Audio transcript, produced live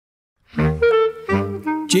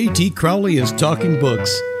JT Crowley is Talking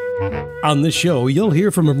Books. On the show, you'll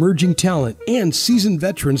hear from emerging talent and seasoned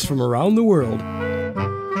veterans from around the world.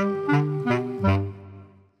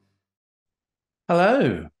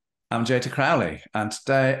 Hello, I'm JT Crowley, and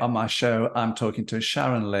today on my show, I'm talking to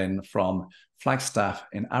Sharon Lynn from Flagstaff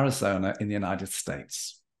in Arizona in the United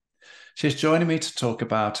States. She's joining me to talk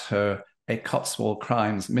about her A Cotswold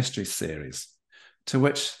Crimes mystery series, to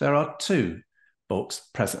which there are 2 books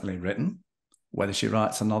presently written. Whether she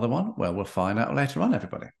writes another one, well, we'll find out later on,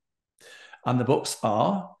 everybody. And the books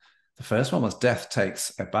are, the first one was Death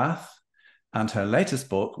Takes a Bath, and her latest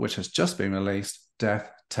book, which has just been released, Death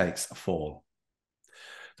Takes a Fall.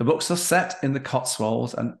 The books are set in the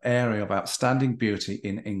Cotswolds, an area of outstanding beauty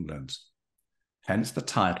in England. Hence the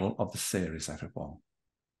title of the series, everyone.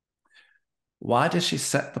 Why did she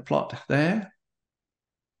set the plot there?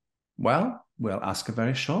 Well, we'll ask her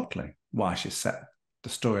very shortly why she set the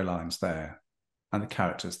storylines there and the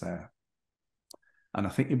characters there. And I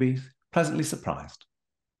think you'll be pleasantly surprised.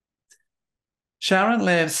 Sharon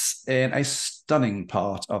lives in a stunning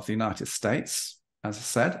part of the United States, as I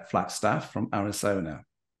said, Flagstaff from Arizona.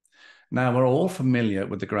 Now, we're all familiar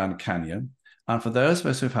with the Grand Canyon, and for those of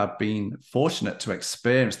us who've been fortunate to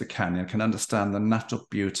experience the canyon can understand the natural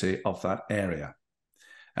beauty of that area,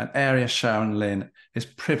 an area Sharon Lynn is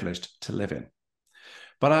privileged to live in.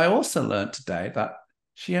 But I also learned today that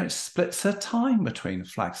she splits her time between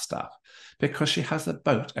Flagstaff because she has a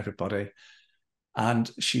boat, everybody,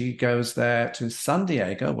 and she goes there to San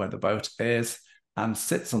Diego, where the boat is, and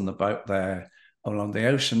sits on the boat there along the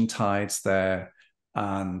ocean tides there,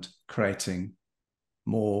 and creating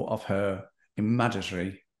more of her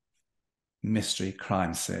imaginary mystery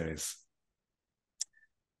crime series.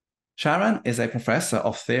 Sharon is a professor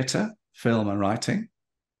of theatre, film and writing.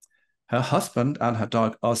 Her husband and her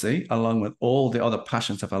dog Ozzy, along with all the other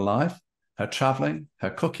passions of her life, her traveling, her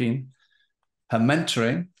cooking, her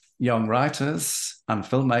mentoring young writers and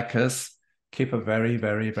filmmakers, keep her very,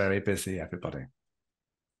 very, very busy, everybody.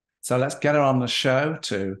 So let's get her on the show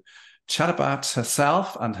to chat about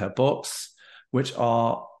herself and her books, which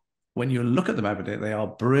are, when you look at them every day, they are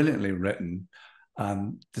brilliantly written,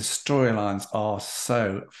 and the storylines are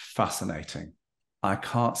so fascinating. I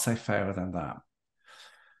can't say fairer than that.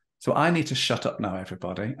 So I need to shut up now,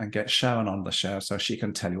 everybody, and get Sharon on the show so she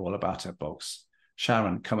can tell you all about her books.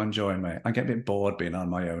 Sharon, come and join me. I get a bit bored being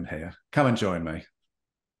on my own here. Come and join me.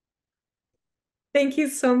 Thank you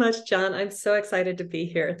so much, John. I'm so excited to be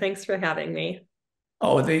here. Thanks for having me.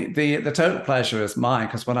 Oh, the total pleasure is mine,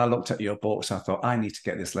 because when I looked at your books, I thought, I need to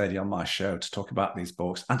get this lady on my show to talk about these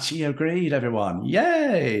books. And she agreed, everyone.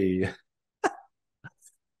 Yay!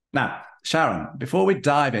 Now, Sharon, before we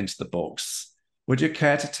dive into the books, would you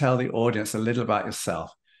care to tell the audience a little about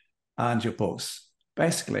yourself and your books?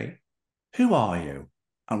 Basically, who are you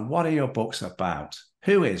and what are your books about?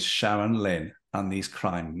 Who is Sharon Lynn and these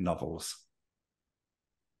crime novels?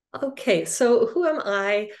 Okay, so who am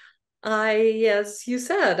I? As you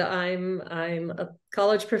said, I'm a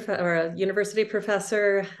college professor or a university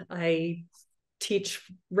professor. I teach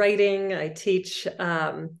writing. I teach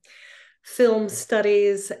film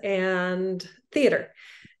studies and theater,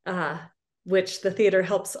 which the theater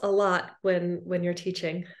helps a lot when you're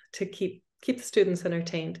teaching to keep the students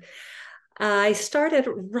entertained. I started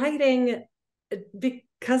writing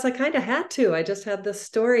because I kind of had to. I just had this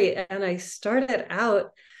story, and I started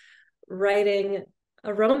out writing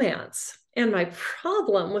a romance. And my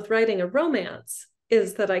problem with writing a romance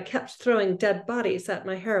is that I kept throwing dead bodies at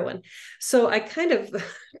my heroine. So I kind of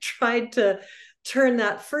tried to turn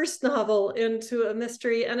that first novel into a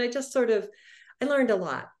mystery, and I learned a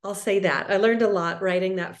lot. I'll say that. I learned a lot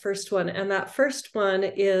writing that first one. And that first one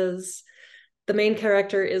is, the main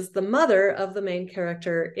character is the mother of the main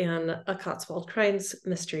character in a Cotswold Crimes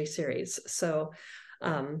mystery series. So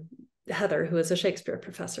Heather, who is a Shakespeare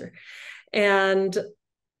professor. And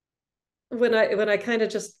when I kind of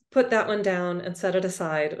just put that one down and set it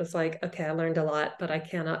aside, it was like, okay, I learned a lot, but I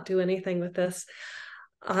cannot do anything with this.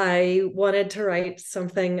 I wanted to write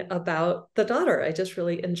something about the daughter. I just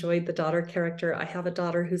really enjoyed the daughter character. I have a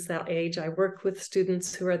daughter who's that age. I work with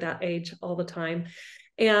students who are that age all the time.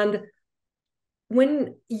 And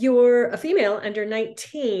when you're a female and you're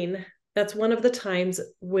 19, that's one of the times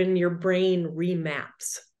when your brain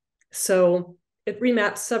remaps. So it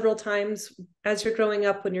remaps several times as you're growing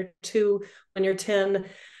up, when you're 2, when you're 10.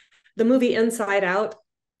 The movie Inside Out,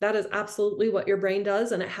 that is absolutely what your brain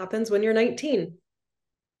does, and it happens when you're 19.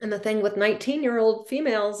 And the thing with 19-year-old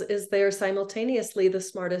females is they're simultaneously the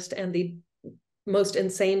smartest and the most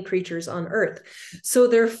insane creatures on earth. So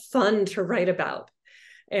they're fun to write about.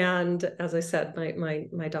 And as I said,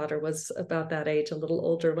 my daughter was about that age, a little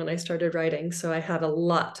older when I started writing. So I had a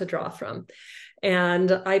lot to draw from.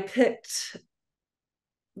 And I picked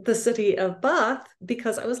the city of Bath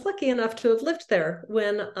because I was lucky enough to have lived there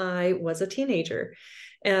when I was a teenager.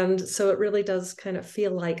 And so it really does kind of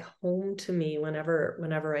feel like home to me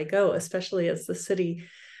whenever I go, especially as the city,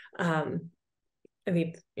 I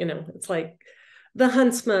mean, it's like the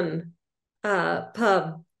Huntsman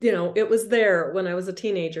pub, it was there when I was a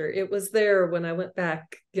teenager. It was there when I went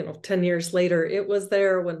back, 10 years later. It was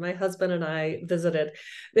there when my husband and I visited.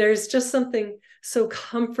 There's just something so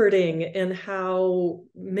comforting in how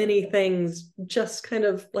many things just kind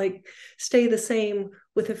of like stay the same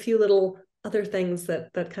with a few little other things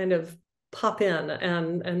that kind of pop in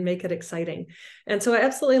and make it exciting. And so I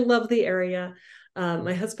absolutely love the area.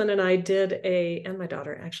 My husband and I and my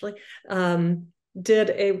daughter actually, did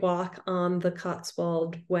a walk on the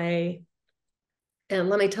Cotswold Way. And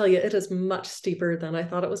let me tell you, it is much steeper than I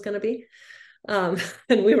thought it was going to be. And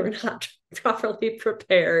we were not properly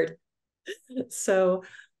prepared. So,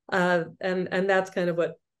 and that's kind of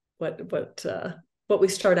what we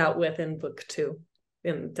start out with in book 2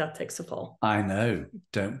 in Death Takes a Fall. I know.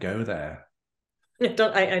 Don't go there.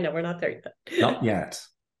 I know we're not there yet. Not yet.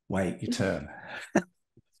 Wait your turn.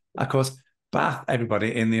 Of course, Bath,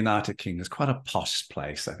 everybody in the United Kingdom, is quite a posh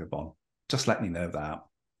place, everyone. Just letting you know that.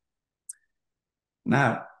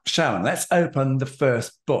 Now, Sharon, let's open the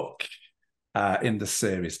first book in the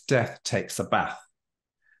series, Death Takes a Bath.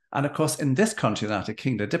 And of course, in this country, the United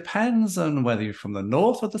Kingdom, it depends on whether you're from the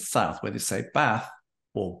north or the south, whether you say Bath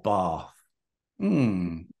or Bath.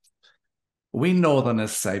 We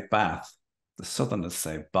northerners say Bath. The southerners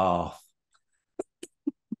say Bath.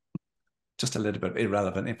 Just a little bit of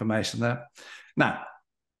irrelevant information there. Now,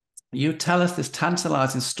 you tell us this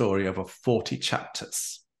tantalizing story over 40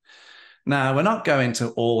 chapters. Now, we're not going to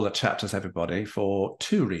all the chapters, everybody, for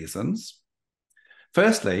 2 reasons.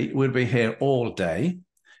 Firstly, we'd be here all day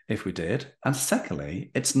if we did. And secondly,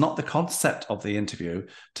 it's not the concept of the interview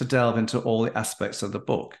to delve into all the aspects of the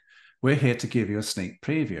book. We're here to give you a sneak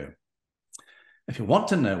preview. If you want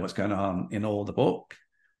to know what's going on in all the book,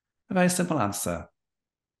 a very simple answer.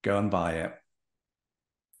 Go and buy it.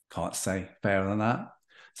 Can't say fairer than that.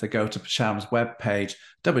 So go to Sharon's webpage,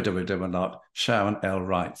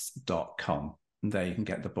 www.sharonlwrites.com. And there you can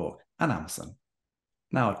get the book and Amazon.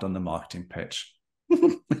 Now I've done the marketing pitch.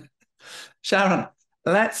 Sharon,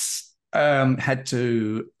 let's head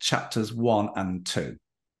to chapters 1 and 2.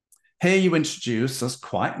 Here you introduce us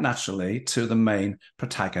quite naturally to the main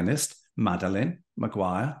protagonist, Madeline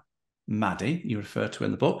Maguire. Maddie, you refer to in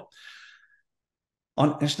the book.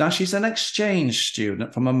 Now, she's an exchange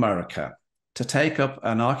student from America to take up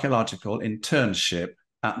an archaeological internship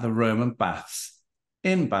at the Roman baths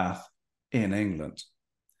in Bath, in England.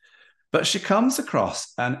 But she comes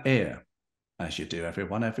across an ear, as you do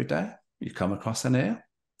everyone every day. You come across an ear.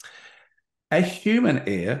 A human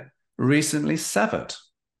ear recently severed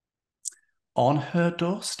on her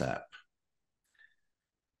doorstep.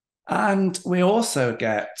 And we also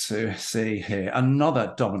get to see here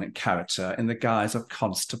another dominant character in the guise of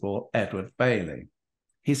Constable Edward Bailey.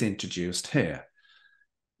 He's introduced here.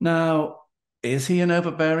 Now, is he an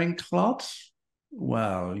overbearing clod?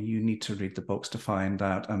 Well, you need to read the books to find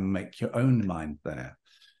out and make your own mind there.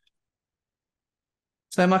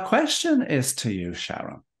 So my question is to you,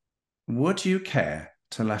 Sharon. Would you care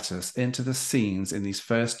to let us into the scenes in these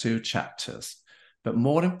first 2 chapters? But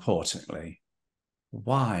more importantly,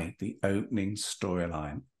 why the opening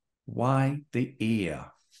storyline? Why the ear?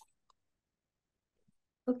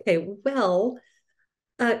 Okay, well,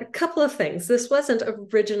 a couple of things. This wasn't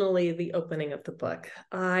originally the opening of the book.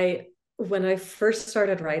 When I first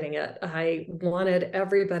started writing it, I wanted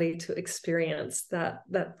everybody to experience that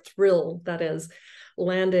thrill that is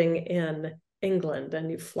landing in England and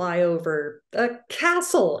you fly over a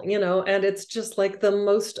castle, and it's just like the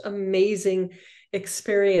most amazing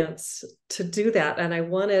experience to do that. And I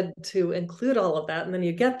wanted to include all of that. And then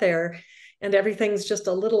you get there and everything's just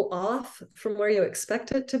a little off from where you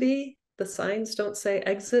expect it to be. The signs don't say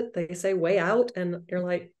exit, they say way out. And you're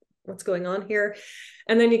like, what's going on here?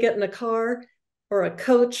 And then you get in a car or a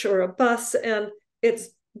coach or a bus and it's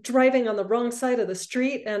driving on the wrong side of the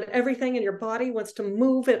street and everything in your body wants to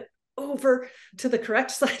move it over to the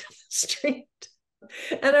correct side of the street.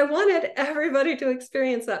 And I wanted everybody to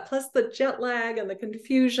experience that, plus the jet lag and the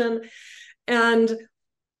confusion. And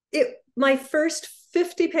my first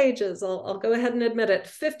 50 pages, I'll go ahead and admit it,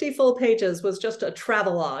 50 full pages was just a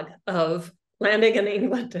travelogue of landing in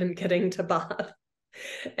England and getting to Bath.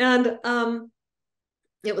 And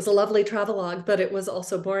It was a lovely travelogue, but it was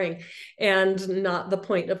also boring and not the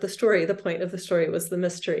point of the story. The point of the story was the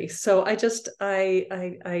mystery. So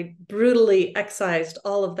I brutally excised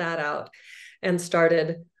all of that out and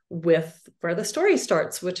started with where the story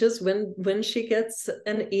starts, which is when she gets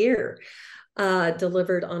an ear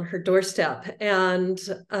delivered on her doorstep. And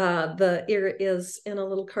the ear is in a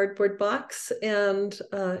little cardboard box, and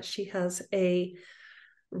she has a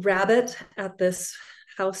rabbit at this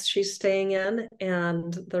house she's staying in,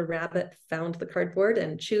 and the rabbit found the cardboard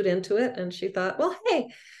and chewed into it, and she thought, well, hey,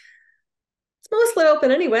 it's mostly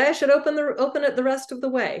open anyway, I should open it the rest of the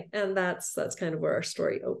way. And that's kind of where our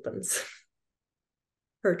story opens.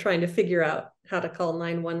 Her trying to figure out how to call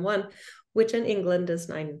 911, which in England is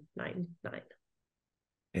 999.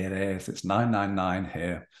 It is. It's 999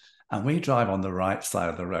 here. And we drive on the right side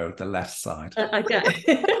of the road, the left side.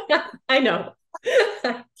 I know.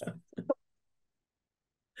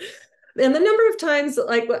 And the number of times,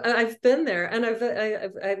 like, I've been there, and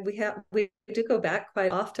we do go back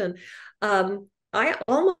quite often. I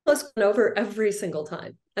almost went over every single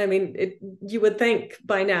time. I mean, you would think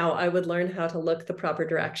by now I would learn how to look the proper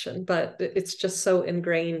direction, but it's just so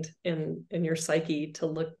ingrained in your psyche to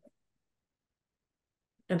look,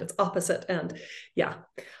 and it's opposite. And yeah,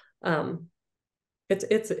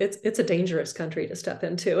 it's a dangerous country to step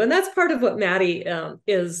into, and that's part of what Maddie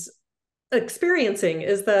is experiencing,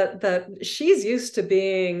 is that she's used to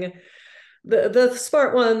being the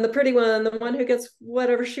smart one, the pretty one, the one who gets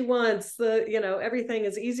whatever she wants, everything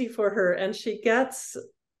is easy for her. And she gets,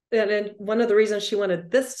 and one of the reasons she wanted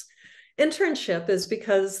this internship is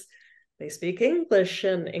because they speak English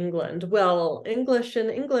in England. Well, English in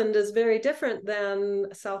England is very different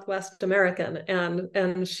than Southwest American,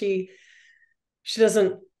 and she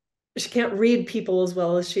can't read people as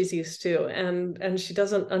well as she's used to, and she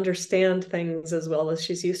doesn't understand things as well as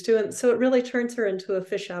she's used to. And so it really turns her into a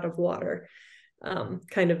fish out of water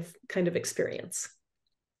kind of experience.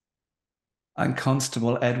 And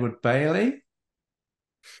Constable Edward Bailey?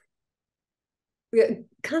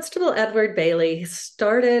 Constable Edward Bailey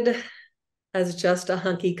started as just a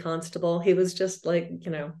hunky constable. He was just like,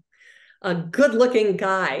 a good-looking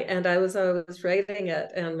guy. And I was writing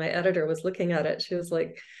it, and my editor was looking at it. She was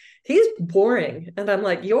like, he's boring. And I'm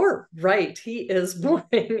like, you're right, he is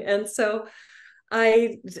boring. And so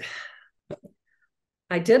I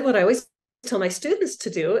did what I always tell my students to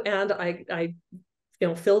do, and I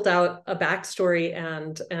filled out a backstory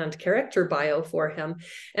and character bio for him.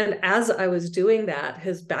 And as I was doing that,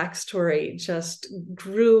 his backstory just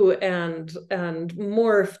grew and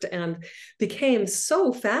morphed and became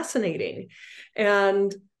so fascinating.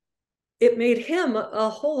 And it made him a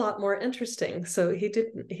whole lot more interesting. So he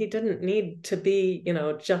didn't need to be,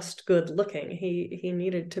 just good looking. He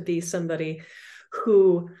needed to be somebody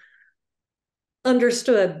who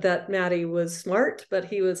understood that Maddie was smart, but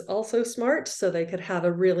he was also smart, so they could have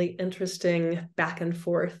a really interesting back and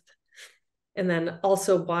forth. And then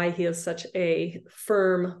also why he is such a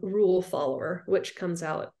firm rule follower, which comes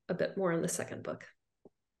out a bit more in the second book.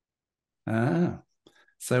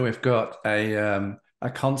 So we've got a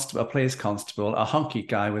constable, a police constable, a hunky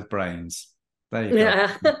guy with brains. There you go.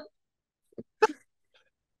 Yeah.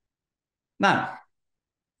 Now,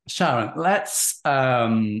 Sharon, let's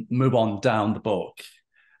move on down the book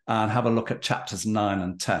and have a look at chapters 9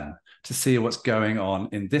 and 10 to see what's going on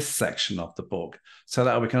in this section of the book, so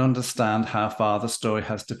that we can understand how far the story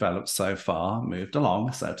has developed so far, moved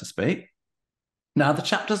along, so to speak. Now, the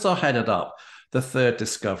chapters are headed up: the third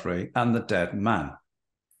discovery and the dead man.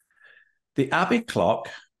 The Abbey clock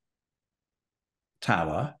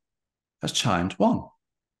tower has chimed 1.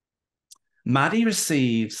 Maddie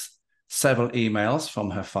receives several emails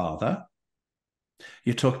from her father.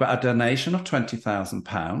 You talk about a donation of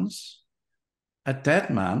 £20,000. A dead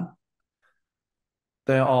man.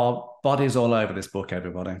 There are bodies all over this book,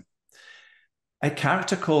 everybody. A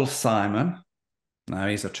character called Simon. Now,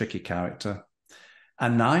 he's a tricky character. A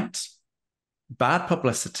night. Bad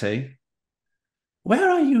publicity.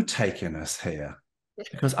 Where are you taking us here?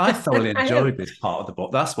 Because I thoroughly enjoyed this part of the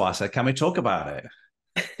book. That's why I said, can we talk about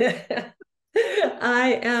it?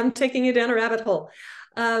 I am taking you down a rabbit hole.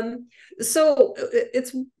 So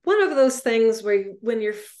it's one of those things where when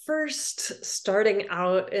you're first starting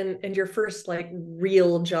out and your first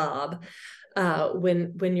real job,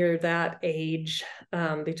 when you're that age,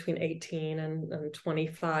 between 18 and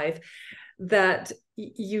 25, that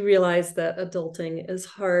you realize that adulting is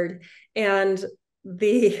hard. And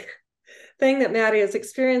the thing that Maddie is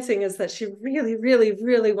experiencing is that she really, really,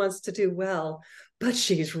 really wants to do well, but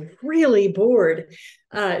she's really bored.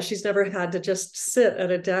 She's never had to just sit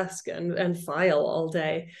at a desk and file all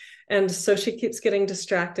day. And so she keeps getting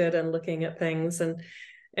distracted and looking at things.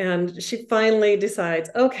 And she finally decides,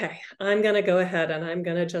 okay, I'm going to go ahead and I'm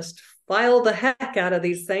going to just file the heck out of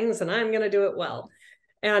these things and I'm going to do it well.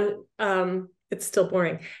 And it's still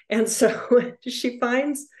boring. And so she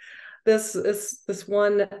finds this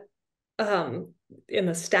one in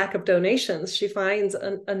a stack of donations. She finds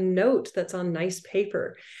a note that's on nice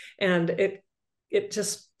paper, and it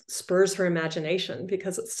just spurs her imagination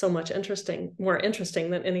because it's so much more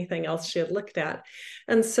interesting than anything else she had looked at.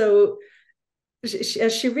 And so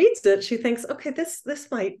as she reads it, she thinks, okay, this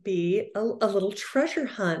might be a little treasure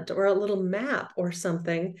hunt or a little map or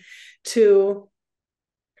something to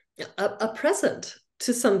a present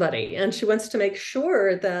to somebody. And she wants to make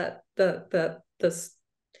sure that this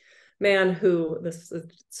man this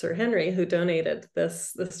Sir Henry, who donated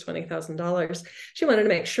this $20,000, she wanted to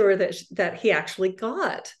make sure that he actually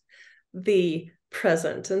got the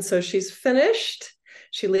present. And so she's finished.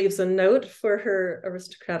 She leaves a note for her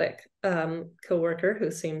aristocratic co-worker,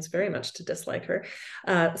 who seems very much to dislike her,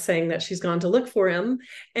 saying that she's gone to look for him.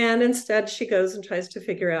 And instead she goes and tries to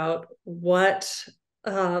figure out what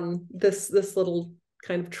this little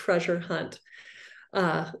kind of treasure hunt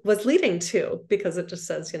was leading to, because it just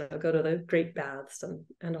says, go to the great baths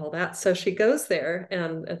and all that. So she goes there,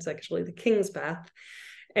 and it's actually the King's Bath.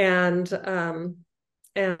 And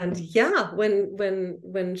yeah,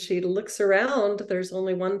 when she looks around, there's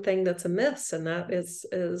only one thing that's amiss, and that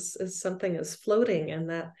is something is floating in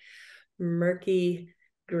that murky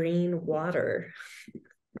green water.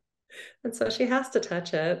 And so she has to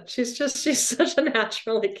touch it. She's such a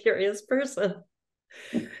naturally curious person.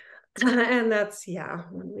 And that's,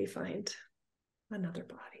 when we find another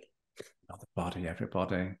body. Another body,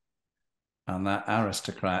 everybody. And that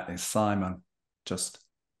aristocrat is Simon. Just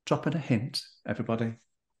dropping a hint, everybody.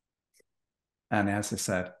 And as I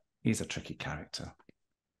said, he's a tricky character.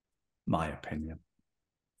 My opinion.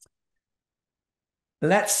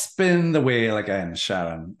 Let's spin the wheel again,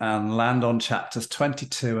 Sharon, and land on chapters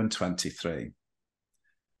 22 and 23.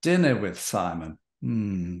 Dinner with Simon.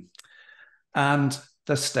 And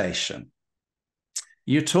the station.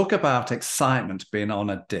 You talk about excitement being on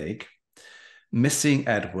a dig, missing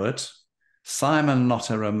Edward, Simon not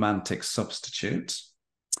a romantic substitute,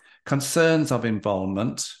 concerns of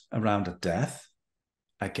involvement around a death,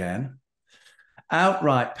 again,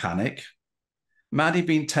 outright panic, Maddie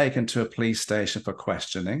being taken to a police station for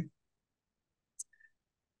questioning.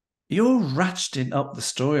 You're ratcheting up the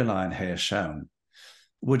storyline here, Sharon.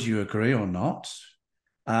 Would you agree or not?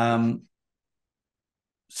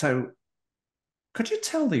 So could you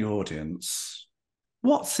tell the audience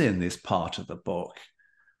what's in this part of the book?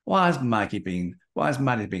 Why has Maddie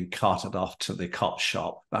been carted off to the cop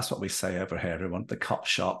shop? That's what we say over here, everyone, the cop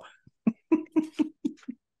shop.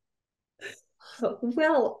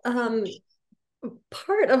 Well,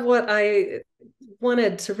 part of what I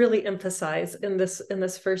wanted to really emphasize in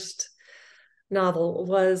this first novel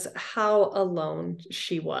was how alone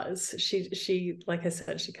she was. She, like I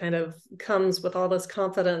said, she kind of comes with all this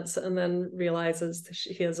confidence and then realizes that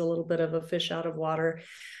she is a little bit of a fish out of water.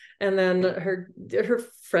 And then her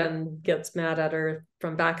friend gets mad at her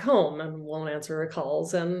from back home and won't answer her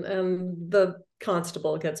calls. And the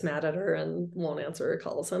constable gets mad at her and won't answer her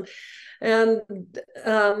calls. And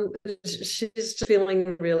she's just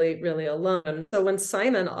feeling really, really alone. So when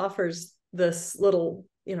Simon offers this little,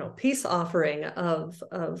 peace offering of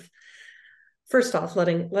first off,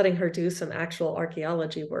 letting her do some actual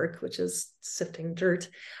archaeology work, which is sifting dirt,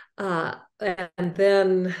 and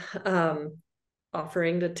then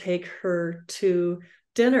offering to take her to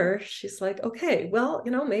dinner, she's like, okay, well,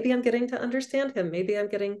 maybe I'm getting to understand him. Maybe I'm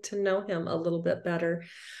getting to know him a little bit better.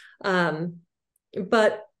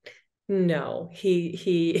 But no,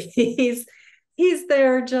 he's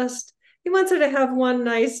there just, he wants her to have one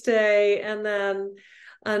nice day. And then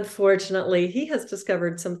unfortunately, he has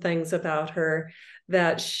discovered some things about her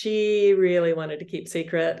that she really wanted to keep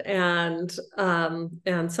secret, and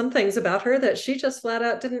some things about her that she just flat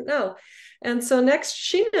out didn't know. And so next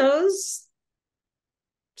she knows,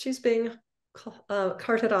 she's being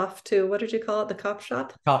carted off to, what did you call it? The cop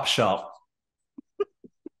shop? Cop shop.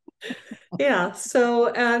 Yeah. So,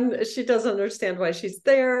 and she doesn't understand why she's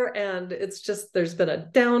there. And it's just, there's been a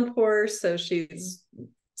downpour. So she's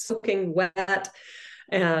soaking wet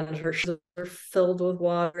and her shoes are filled with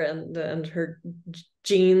water, and her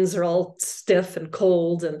jeans are all stiff and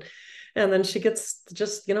cold. And then she gets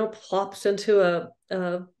just, plopped into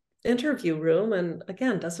a interview room, and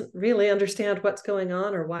again doesn't really understand what's going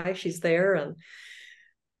on or why she's there, and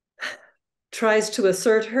tries to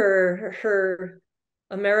assert her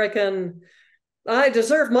American I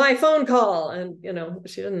deserve my phone call. And,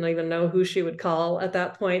 she didn't even know who she would call at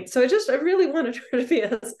that point. So I really wanted her to be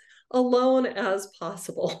as alone as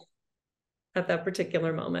possible at that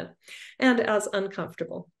particular moment and as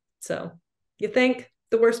uncomfortable. So you think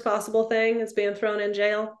the worst possible thing is being thrown in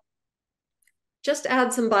jail? Just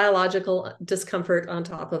add some biological discomfort on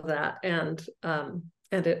top of that, and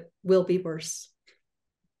it will be worse.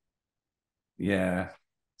 Yeah.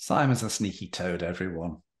 Simon's a sneaky toad,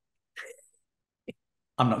 everyone.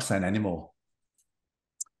 I'm not saying anymore.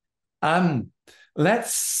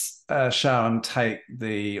 Let's, Sharon, take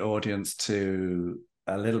the audience to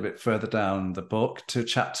a little bit further down the book to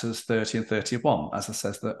chapters 30 and 31. As I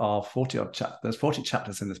said, there are 40 odd chapters. There's 40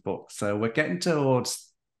 chapters in this book. So we're getting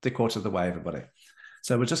towards the quarter of the way, everybody.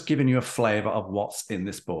 So we're just giving you a flavor of what's in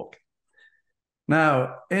this book.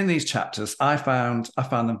 Now, in these chapters, I found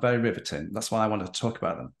them very riveting. That's why I wanted to talk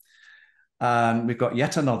about them. And we've got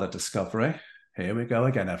yet another discovery. Here we go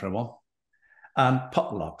again, everyone. And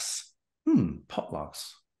potlucks.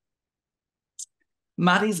 Potlucks.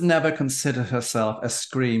 Maddie's never considered herself a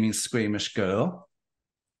screaming, squeamish girl.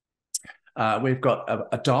 We've got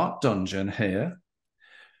a dark dungeon here.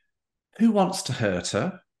 Who wants to hurt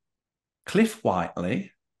her? Cliff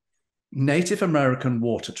Whiteley, Native American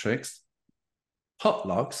water tricks,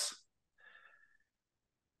 potlucks.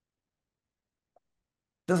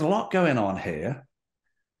 There's a lot going on here.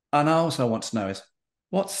 And I also want to know is,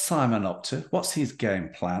 what's Simon up to? What's his game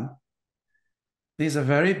plan? These are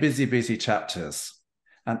very busy chapters.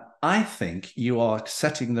 And I think you are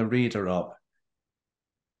setting the reader up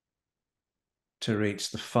to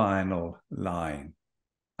reach the final line.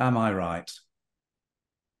 Am I right?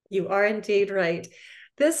 You are indeed right.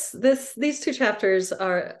 These two chapters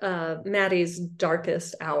are Maddie's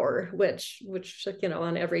darkest hour, which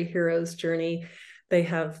on every hero's journey, they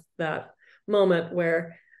have that moment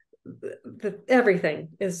where everything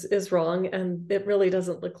is wrong, and it really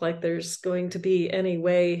doesn't look like there's going to be any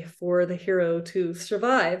way for the hero to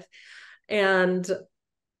survive. And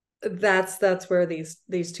that's where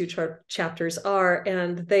these two chapters are,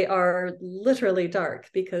 and they are literally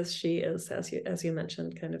dark because she is, as you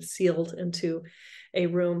mentioned, kind of sealed into a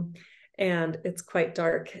room, and it's quite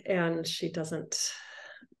dark, and she doesn't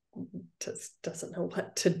know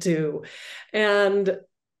what to do. And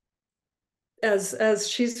as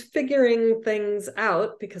she's figuring things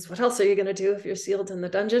out, because what else are you going to do if you're sealed in the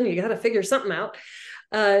dungeon? You got to figure something out.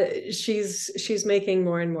 She's making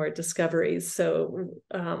more and more discoveries. So,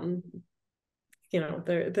 she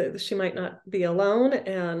might not be alone,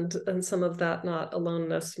 and some of that not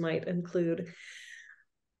aloneness might include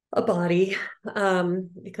a body,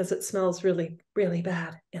 because it smells really, really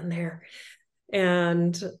bad in there.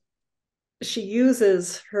 And she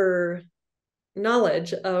uses her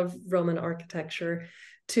knowledge of Roman architecture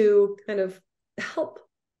to kind of help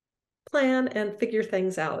plan and figure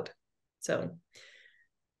things out. So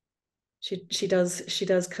she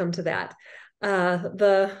does come to that.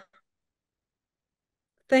 The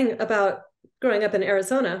thing about growing up in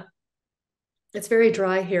Arizona, it's very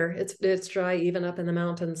dry here. It's dry even up in the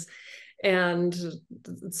mountains. And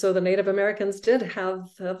so the Native Americans did have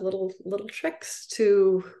little tricks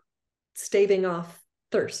to staving off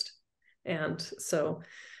thirst. And so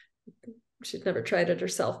she'd never tried it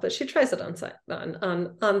herself, but she tries it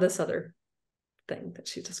on this other thing that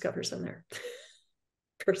she discovers in their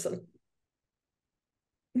person.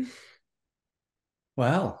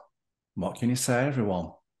 Well, what can you say,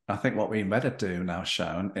 everyone? I think what we better do now,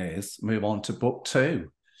 Sharon, is move on to book 2,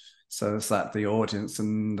 so that the audience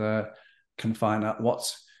can find out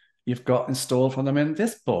what you've got installed for them in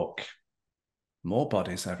this book. More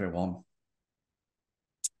bodies, everyone.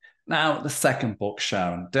 Now, the second book,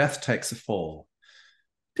 Sharon, Death Takes a Fall.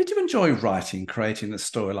 Did you enjoy creating the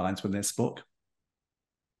storylines with this book?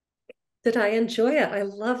 Did I enjoy it? I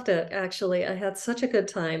loved it, actually. I had such a good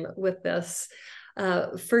time with this.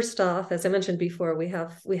 First off, as I mentioned before, we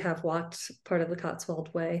have walked part of the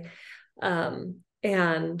Cotswold Way.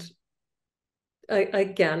 And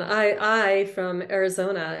I from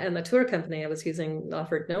Arizona, and the tour company I was using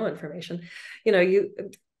offered no information.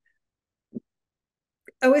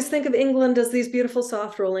 I always think of England as these beautiful,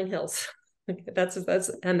 soft, rolling hills. That's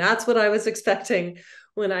what I was expecting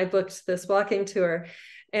when I booked this walking tour.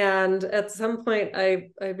 And at some point,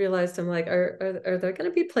 I realized, I'm like, are there going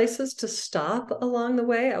to be places to stop along the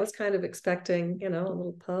way? I was kind of expecting, a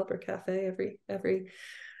little pub or cafe every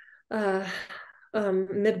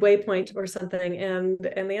midway point or something. And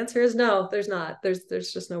the answer is no, there's not.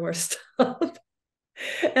 There's just nowhere to stop.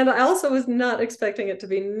 And I also was not expecting it to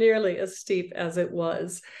be nearly as steep as it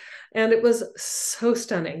was. And it was so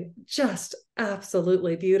stunning, just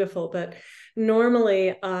absolutely beautiful. But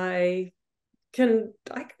normally I can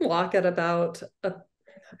walk at about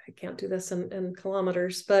I can't do this in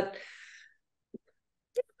kilometers, but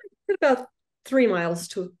about 3 miles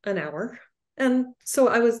to an hour. And so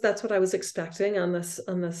that's what I was expecting on this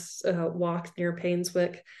walk near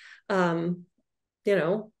Painswick.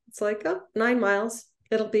 It's like, 9 miles,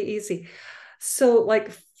 it'll be easy. So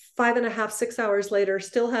like 5.5, 6 hours later,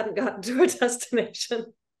 still hadn't gotten to a destination.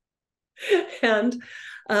 And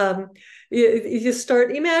you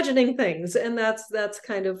start imagining things, and that's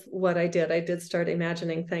kind of what I did. I did start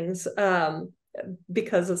imagining things,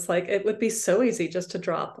 because it's like it would be so easy just to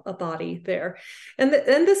drop a body there. And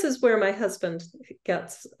this is where my husband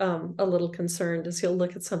gets a little concerned, is he'll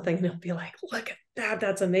look at something and he'll be like, look at that,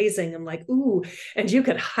 that's amazing. I'm like, ooh, and you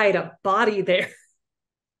could hide a body there.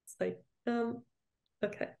 It's like,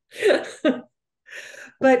 okay.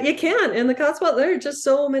 But you can. In the Cotswold, there are just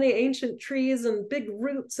so many ancient trees and big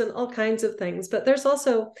roots and all kinds of things. But there's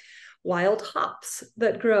also wild hops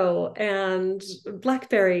that grow and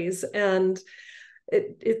blackberries. And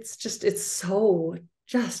it's so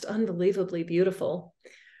just unbelievably beautiful.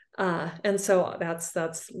 And so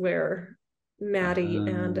that's where Maddie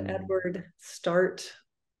and Edward start.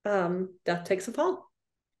 Death Takes a Fall.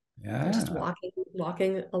 Yeah. And just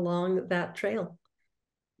walking along that trail.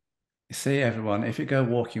 You see, everyone, if you go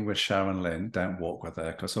walking with Sharon Lynn, don't walk with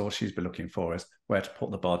her, because all she's been looking for is where to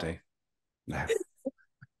put the body. No.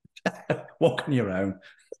 Walk on your own.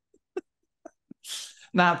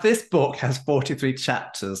 Now, this book has 43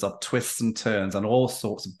 chapters of twists and turns and all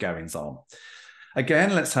sorts of goings on.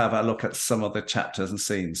 Again, let's have a look at some of the chapters and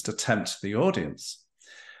scenes to tempt the audience.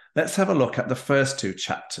 Let's have a look at the first 2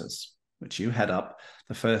 chapters, which you head up,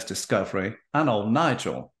 the first discovery, and old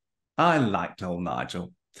Nigel. I liked old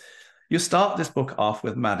Nigel. You start this book off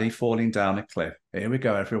with Maddie falling down a cliff. Here we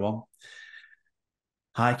go, everyone.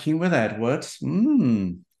 Hiking with Edward,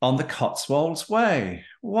 on the Cotswolds way.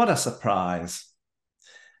 What a surprise.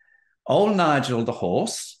 Old Nigel, the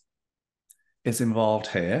horse, is involved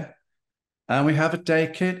here. And we have a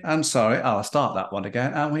naked, I'll start that one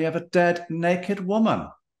again. And we have a dead, naked woman.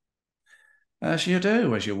 As you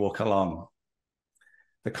do as you walk along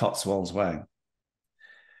the Cotswolds way.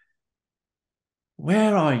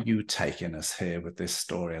 Where are you taking us here with this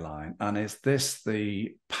storyline? And is this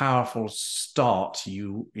the powerful start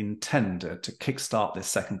you intended to kickstart this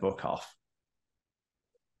second book off?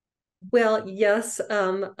 Well, yes.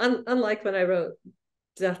 Unlike when I wrote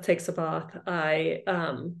Death Takes a Bath, I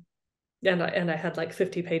had like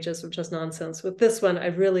 50 pages of just nonsense. With this one, I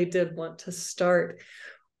really did want to start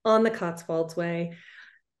on the Cotswolds way,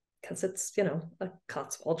 because it's, a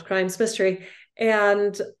Cotswold crimes mystery.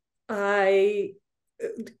 And I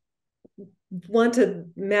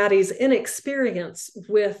wanted Maddie's inexperience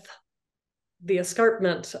with the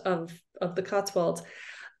escarpment of the Cotswolds.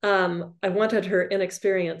 I wanted her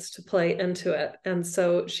inexperience to play into it. And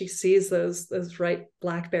so she sees those ripe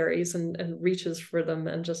blackberries and reaches for them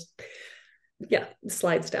and just,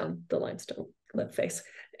 slides down the limestone cliff face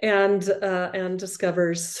and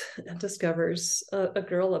discovers a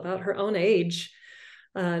girl about her own age,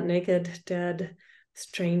 naked, dead,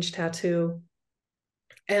 strange tattoo.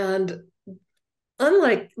 And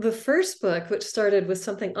unlike the first book, which started with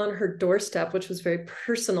something on her doorstep, which was very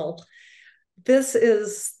personal, this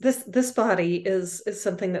body is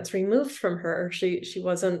something that's removed from her.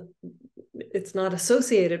 It's not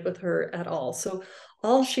associated with her at all. So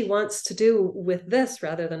all she wants to do with this,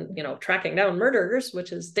 rather than, tracking down murderers,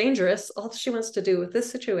 which is dangerous, all she wants to do with this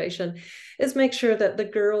situation is make sure that the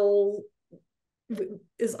girl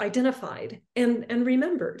is identified and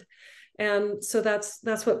remembered. And so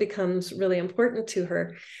that's what becomes really important to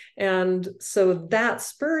her. And so that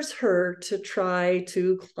spurs her to try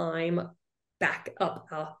to climb back up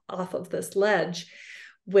off of this ledge,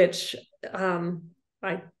 which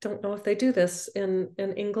I don't know if they do this in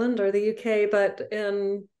England or the UK, but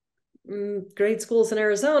in grade schools in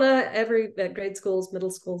Arizona, at grade schools,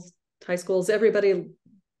 middle schools, high schools, everybody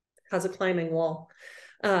has a climbing wall,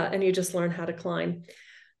 and you just learn how to climb.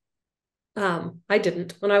 I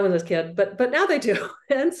didn't when I was a kid, but now they do.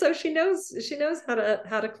 And so she knows how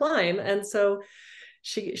to climb. And so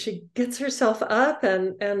she gets herself up,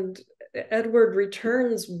 and Edward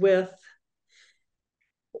returns with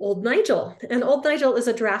old Nigel. And old Nigel is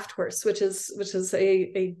a draft horse, which is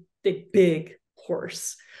a big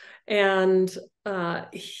horse. And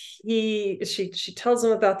she tells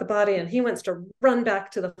him about the body, and he wants to run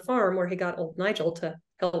back to the farm where he got old Nigel to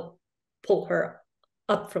help pull her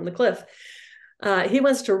up from the cliff. He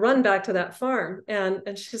wants to run back to that farm,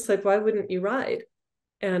 and she's like, why wouldn't you ride?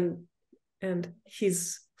 and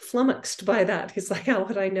he's flummoxed by that. He's like, how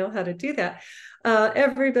would I know how to do that?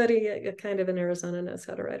 Everybody kind of in Arizona knows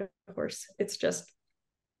how to ride a horse. It's just,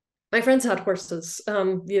 my friends had horses.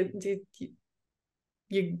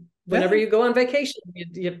 You whenever you go on vacation,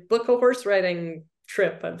 you book a horse riding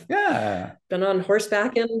trip. I've been on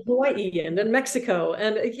horseback in Hawaii and in Mexico,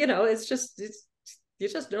 and it's you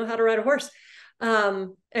just know how to ride a horse.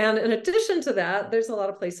 And in addition to that, there's a lot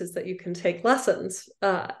of places that you can take lessons.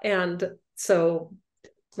 And so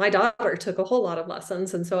my daughter took a whole lot of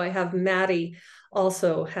lessons. And so I have Maddie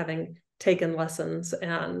also having taken lessons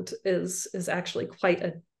and is actually quite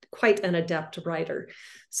an adept rider.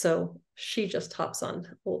 So she just hops on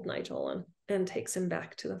old Nigel and takes him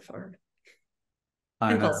back to the farm.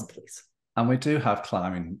 I know. Calls, please. And we do have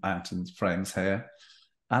climbing mountains friends here.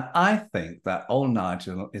 And I think that old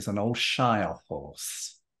Nigel is an old Shire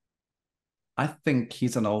horse. I think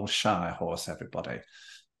he's an old Shire horse, everybody.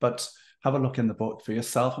 But have a look in the book for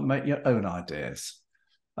yourself and make your own ideas.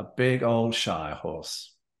 A big old Shire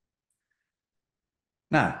horse.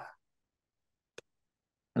 Now,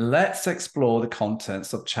 let's explore the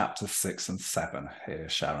contents of chapters 6 and 7 here,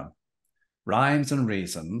 Sharon. Rhymes and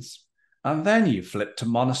reasons. And then you flip to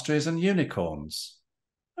monasteries and unicorns.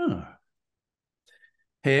 Oh.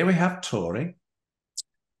 Here we have Tori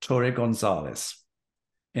Gonzalez.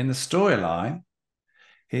 In the storyline,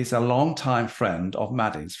 he's a longtime friend of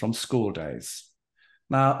Maddie's from school days.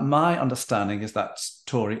 Now, my understanding is that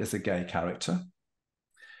Tori is a gay character,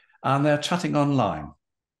 and they're chatting online.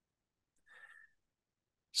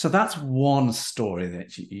 So that's one story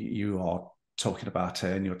that you are talking about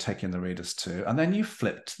here, and you're taking the readers to. And then you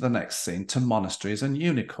flip to the next scene to monasteries and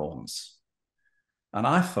unicorns. And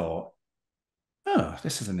I thought, oh,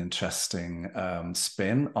 this is an interesting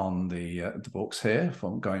spin on the books here,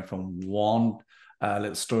 from going from one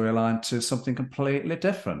little storyline to something completely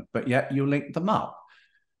different, but yet you link them up.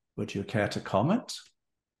 Would you care to comment?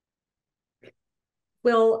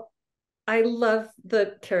 Well, I love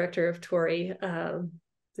the character of Tori.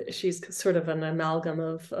 She's sort of an amalgam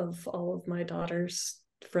of all of my daughter's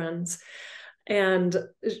friends. And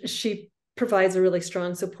she provides a really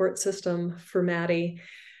strong support system for Maddie.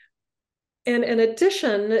 And in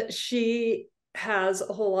addition, she has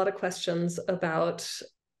a whole lot of questions about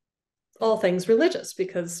all things religious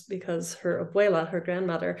because her abuela, her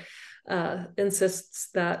grandmother, insists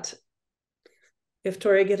that if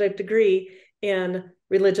Tori get a degree in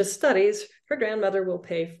religious studies, her grandmother will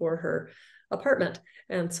pay for her apartment.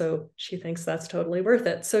 And so she thinks that's totally worth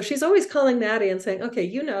it. So she's always calling Maddie and saying,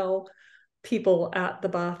 okay, people at the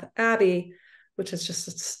Bath Abbey, which is just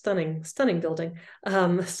a stunning building,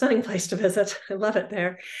 stunning place to visit. I love it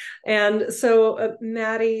there. And so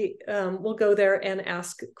Maddie will go there and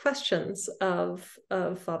ask questions of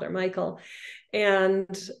Father Michael.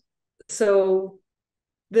 And so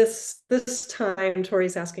this time,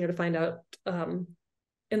 Tori's asking her to find out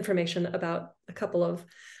information about a couple of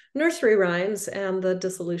nursery rhymes and the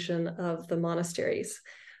dissolution of the monasteries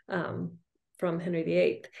from Henry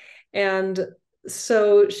VIII. And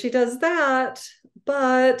so she does that,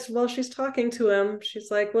 but while she's talking to him, she's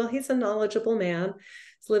like, well, he's a knowledgeable man.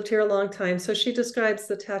 He's lived here a long time. So she describes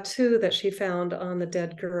the tattoo that she found on the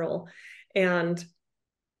dead girl, and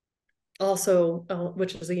also,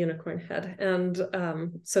 which is a unicorn head. And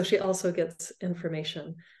so she also gets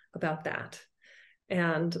information about that.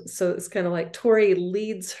 And so it's kind of like Tori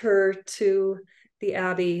leads her to the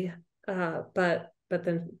Abbey, but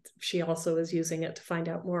then she also is using it to find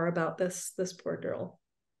out more about this poor girl.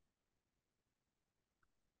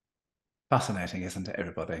 Fascinating, isn't it,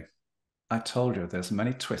 everybody? I told you there's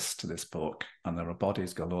many twists to this book, and there are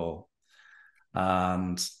bodies galore.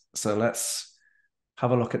 And so let's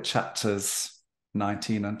have a look at chapters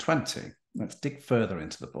 19 and 20. Let's dig further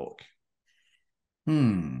into the book.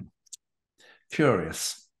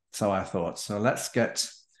 Curious. So I thought, so let's get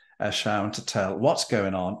Sharon to tell what's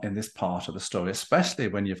going on in this part of the story, especially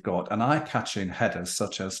when you've got an eye-catching headers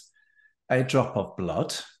such as a drop of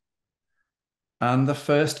blood and the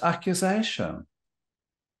first accusation.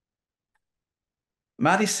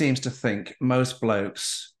 Maddie seems to think most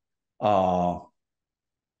blokes are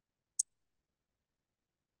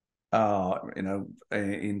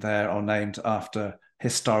in there are named after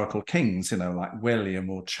historical kings, like William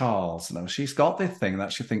or Charles. She's got this thing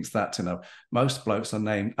that she thinks that, most blokes are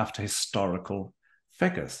named after historical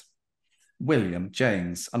figures. William,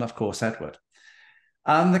 James, and of course, Edward.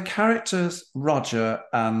 And the characters, Roger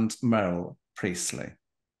and Merrill Priestley.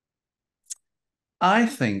 I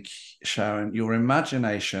think, Sharon, your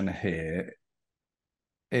imagination here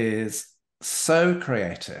is so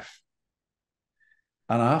creative.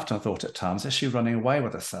 And I often thought at times, is she running away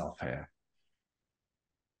with herself here?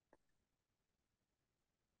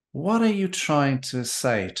 What are you trying to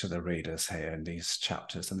say to the readers here in these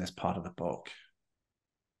chapters, in this part of the book?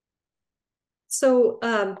 So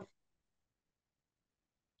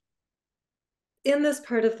in this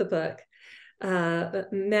part of the book,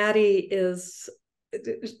 Maddie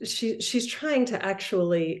she's trying to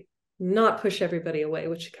actually not push everybody away,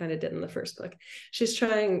 which she kind of did in the first book. She's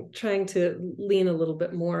trying to lean a little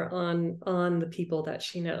bit more on the people that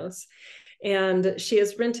she knows. And she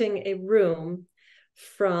is renting a room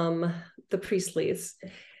from the Priestleys.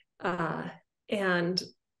 And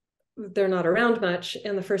they're not around much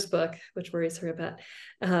in the first book, which worries her a bit.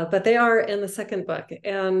 But they are in the second book.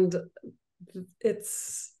 And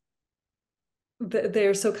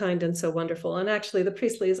they're so kind and so wonderful. And actually the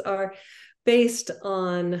Priestleys are based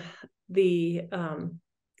on and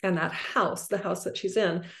that house, the house that she's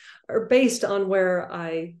in, are based on where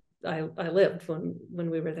I lived when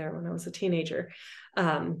we were there when I was a teenager.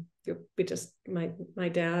 We just, my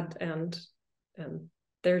dad and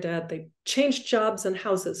their dad, they changed jobs and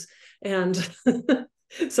houses. And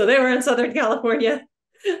so they were in Southern California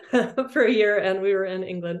for a year, and we were in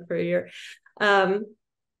England for a year.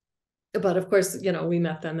 But of course, we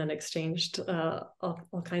met them and exchanged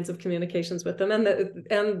all kinds of communications with them.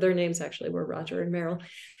 And their names actually were Roger and Meryl.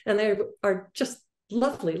 And they are just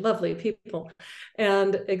lovely, lovely people,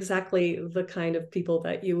 and exactly the kind of people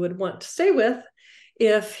that you would want to stay with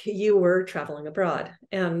if you were traveling abroad.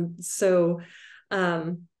 And so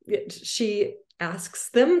she asks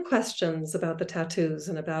them questions about the tattoos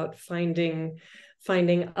and about finding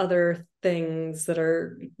other things that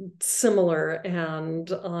are similar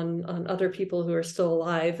and on other people who are still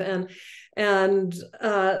alive, and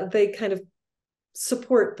they kind of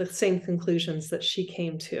support the same conclusions that she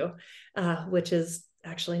came to, which is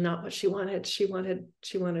actually not what she wanted. She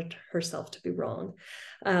wanted herself to be wrong.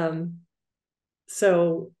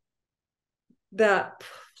 So that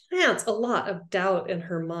plants a lot of doubt in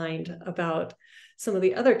her mind about some of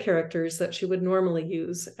the other characters that she would normally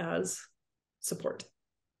use as support.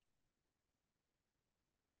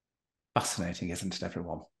 Fascinating, isn't it,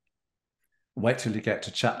 everyone? Wait till you get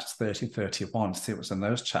to chapters 30 and 31 to see what's in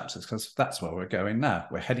those chapters, because that's where we're going now.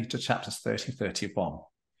 We're heading to chapters 30 and 31,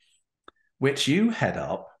 which you head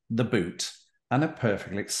up the boot and a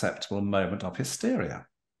perfectly acceptable moment of hysteria.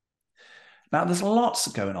 Now, there's lots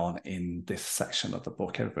going on in this section of the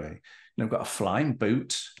book, everybody. We've got a flying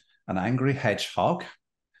boot, an angry hedgehog,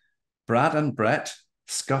 Brad and Brett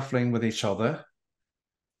scuffling with each other,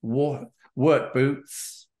 work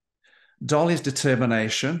boots, Dolly's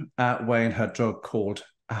determination outweighing her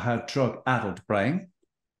drug-addled brain,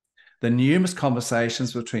 the numerous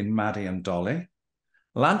conversations between Maddie and Dolly,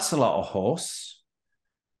 Lancelot a horse.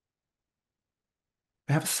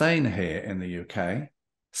 We have a saying here in the UK,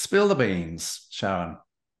 spill the beans, Sharon.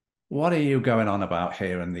 What are you going on about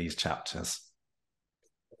here in these chapters?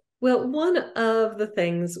 Well, one of the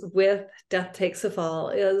things with Death Takes a Fall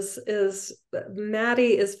is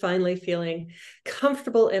Maddie is finally feeling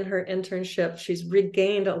comfortable in her internship. She's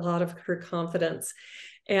regained a lot of her confidence.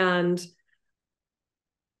 And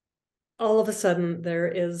all of a sudden, there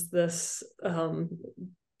is this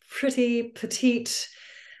pretty petite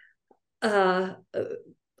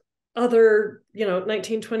other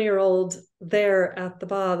 19, 20-year-old there at the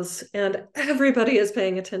baths, and everybody is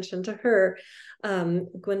paying attention to her,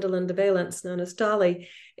 Gwendolyn de Valence, known as Dolly,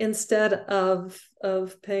 instead of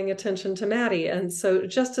paying attention to Maddie. And so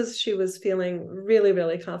just as she was feeling really,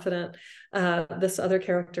 really confident, this other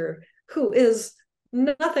character, who is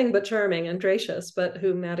nothing but charming and gracious, but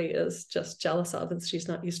who Maddie is just jealous of, and she's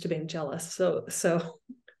not used to being jealous. So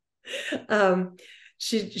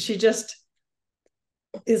she just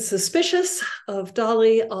is suspicious of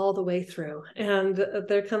Dolly all the way through. And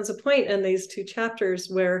there comes a point in these two chapters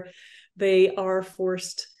where they are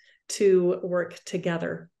forced to work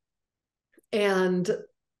together. And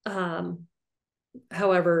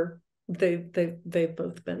however, they've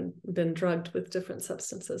both been drugged with different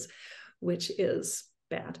substances, which is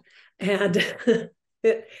bad. And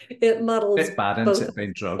it muddles it's bad, both, isn't it,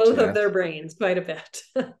 being drugged, both of their brains quite a bit.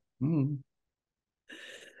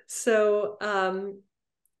 So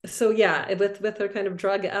yeah, with their kind of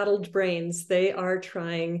drug-addled brains, they are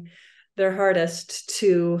trying their hardest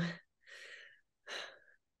to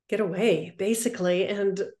get away, basically.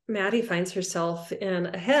 And Maddie finds herself in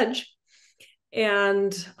a hedge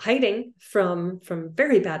and hiding from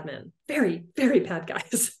very bad men, very, very bad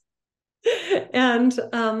guys. And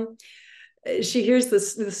she hears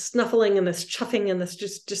this snuffling and this chuffing and this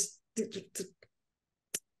just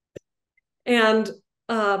and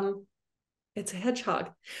it's a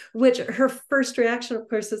hedgehog, which her first reaction, of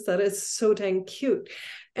course, is that it's so dang cute.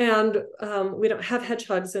 And we don't have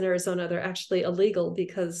hedgehogs in Arizona. They're actually illegal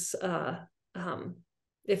because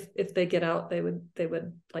if they get out, they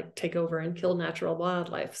would like take over and kill natural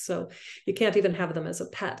wildlife. So you can't even have them as a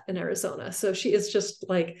pet in Arizona. So she is just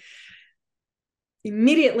like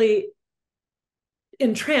immediately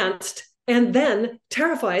entranced and then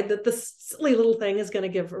terrified that this silly little thing is going to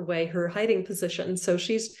give away her hiding position. So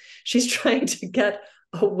she's trying to get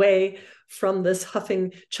away from this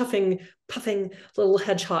huffing, chuffing, puffing little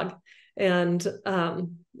hedgehog. And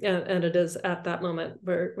it is at that moment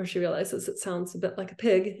where she realizes it sounds a bit like a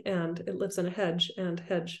pig and it lives in a hedge and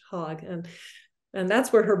hedgehog. And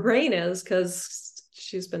that's where her brain is, because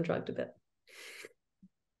she's been drugged a bit.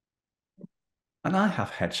 And I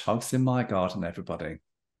have hedgehogs in my garden, everybody.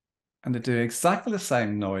 And they do exactly the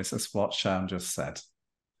same noise as what Sharon just said.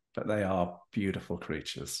 But they are beautiful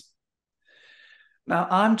creatures. Now,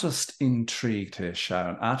 I'm just intrigued here,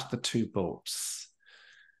 Sharon. Out of the two books,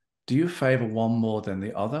 do you favour one more than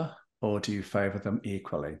the other, or do you favour them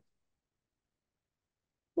equally?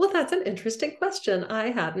 Well, that's an interesting question I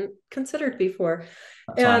hadn't considered before.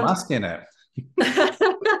 That's why I'm asking it.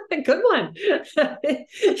 Good one.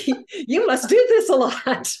 You must do this a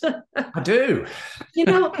lot. I do. You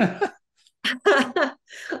know,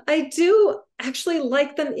 I do actually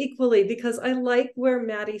like them equally, because I like where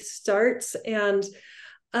Maddie starts. And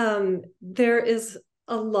there is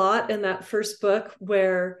a lot in that first book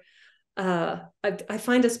where I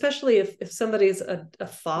find, especially if somebody's a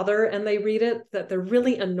father and they read it, that they're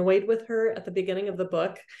really annoyed with her at the beginning of the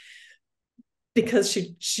book, because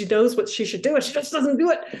she knows what she should do and she just doesn't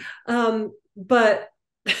do it. But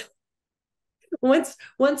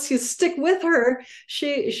once you stick with her,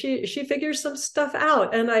 she figures some stuff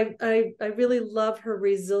out. And I really love her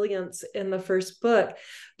resilience in the first book.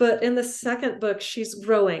 But in the second book, she's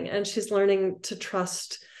growing and she's learning to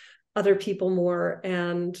trust other people more.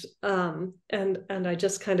 And I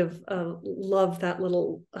just kind of love that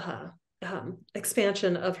little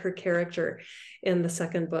expansion of her character in the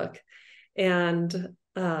second book. And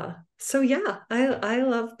so yeah, I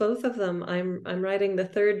love both of them. I'm writing the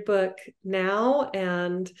third book now,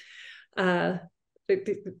 and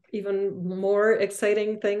even more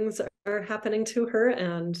exciting things are happening to her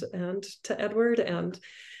and to Edward, and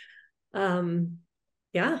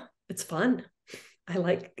yeah, it's fun. I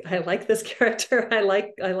like this character. I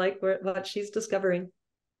like what she's discovering.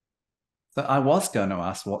 So I was going to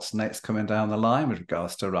ask what's next coming down the line with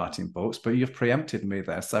regards to writing books, but you've preempted me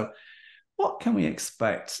there. So what can we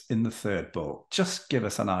expect in the third book? Just give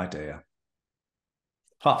us an idea.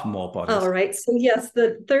 Apart from more bodies. All right. So yes,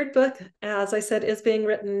 the third book, as I said, is being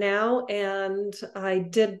written now. And I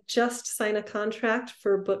did just sign a contract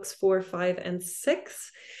for books 4, 5, and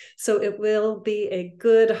 6. So it will be a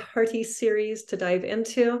good, hearty series to dive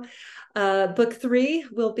into. Book 3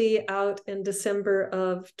 will be out in December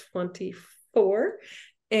of 24.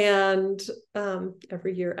 And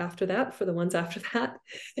every year after that, for the ones after that.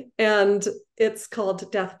 And it's called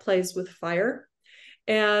Death Plays with Fire.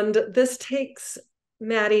 And this takes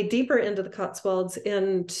Maddie deeper into the Cotswolds,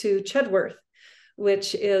 into Chedworth,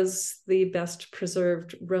 which is the best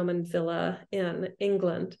preserved Roman villa in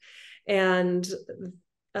England. And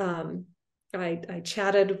I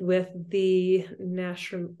chatted with the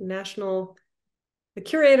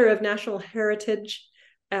curator of national heritage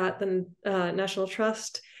at the National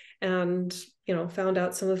Trust, and found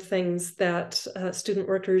out some of the things that student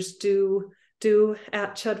workers do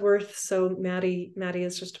at Chedworth. So Maddie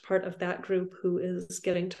is just a part of that group who is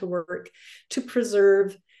getting to work to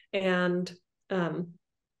preserve and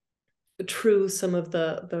true some of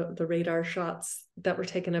the radar shots that were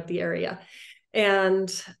taken of the area. And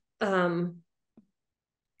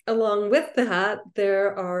along with that,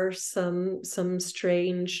 there are some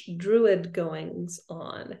strange druid goings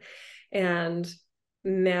on, and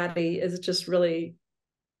Maddie is just really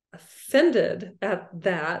offended at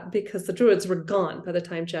that, because the druids were gone by the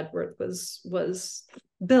time Chedworth was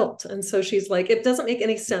built. And so she's like, it doesn't make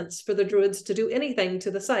any sense for the druids to do anything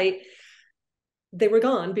to the site. They were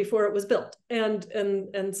gone before it was built. And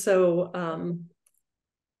so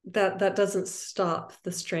that doesn't stop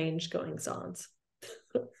the strange goings on.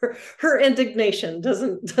 Her indignation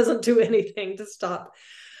doesn't do anything to stop.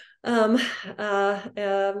 It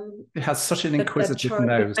has such an inquisitive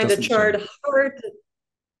nose, doesn't she? Heart.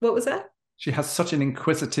 What was that? She has such an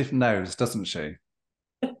inquisitive nose, doesn't she?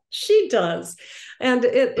 She does. And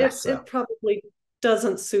it probably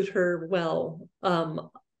doesn't suit her well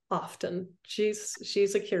often.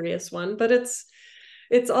 She's a curious one, but it's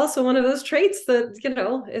also one of those traits that,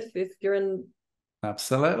 if you're in...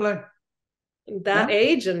 Absolutely. that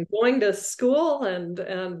age and going to school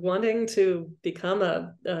and wanting to become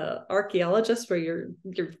a archaeologist where you're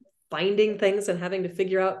finding things and having to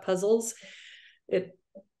figure out puzzles.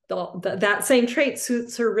 That same trait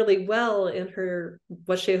suits her really well in her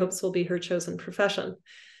what she hopes will be her chosen profession.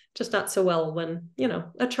 Just not so well when,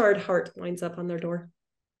 a charred heart winds up on their door.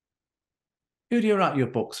 Who do you write your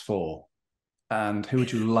books for? And who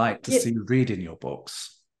would you like to see reading your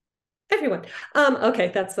books? Everyone.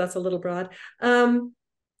 Okay, that's a little broad.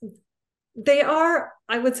 They are,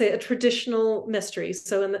 I would say, a traditional mystery.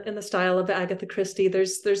 So in the style of Agatha Christie,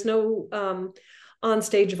 there's no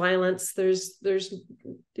onstage violence. There's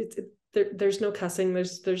no cussing.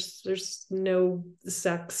 There's no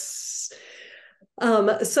sex.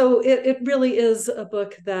 So it really is a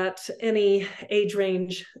book that any age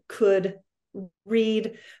range could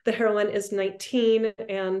read. The heroine is 19,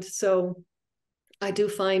 and so I do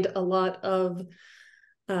find a lot of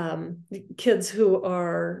kids who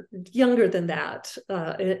are younger than that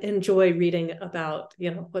enjoy reading about,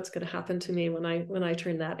 what's going to happen to me when I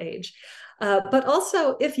turn that age. But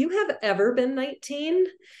also, if you have ever been 19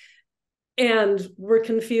 and were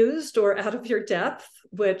confused or out of your depth,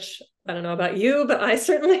 which I don't know about you, but I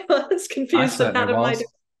certainly was confused and out of my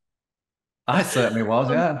depth. I certainly was,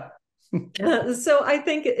 yeah. So I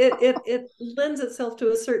think it lends itself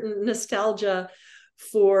to a certain nostalgia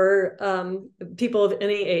for people of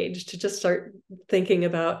any age to just start thinking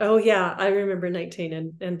about, oh yeah, I remember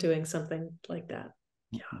 19 and doing something like that.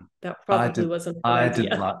 Yeah, that probably wasn't a good idea. I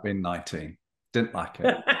didn't like being 19. Didn't like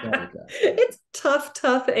it. It's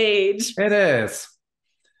tough age. It is.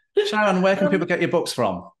 Sharon, where can people get your books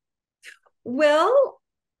from? Well,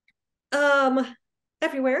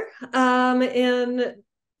 everywhere. In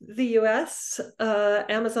the US,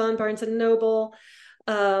 Amazon, Barnes and Noble,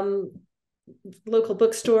 local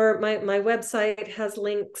bookstore. My website has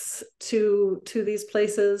links to these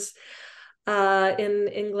places. In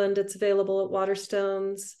England, it's available at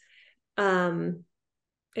Waterstones.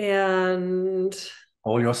 And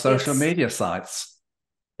all your social media sites.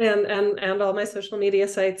 And all my social media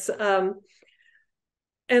sites. And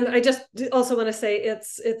I just also want to say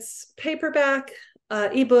it's paperback,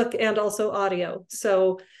 ebook, and also audio.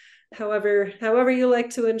 So however you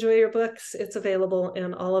like to enjoy your books, it's available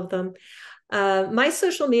in all of them. My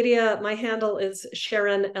social media, my handle is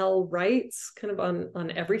Sharon L. Writes, kind of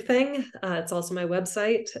on everything. It's also my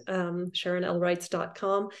website,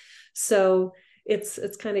 SharonLWrites.com. So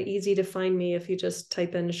it's kind of easy to find me if you just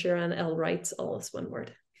type in Sharon L. Writes, all as one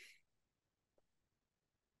word.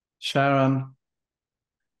 Sharon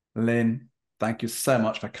Lynn, thank you so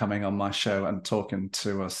much for coming on my show and talking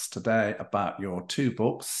to us today about your two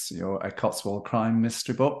books, your Cotswold crime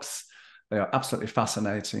mystery books. They are absolutely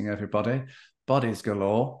fascinating, everybody. Bodies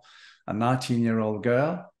galore, a 19-year-old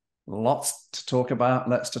girl, lots to talk about,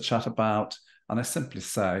 lots to chat about. And I simply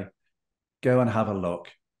say, go and have a look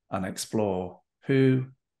and explore who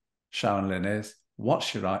Sharon Lynn is, what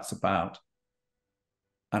she writes about,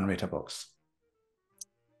 and read her books.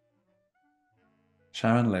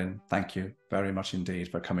 Sharon Lynn, thank you very much indeed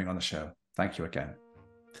for coming on the show. Thank you again.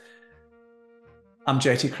 I'm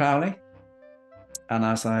JT Crowley, and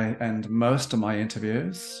as I end most of my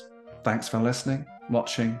interviews, thanks for listening,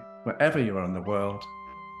 watching, wherever you are in the world.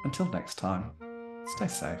 Until next time, stay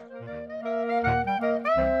safe.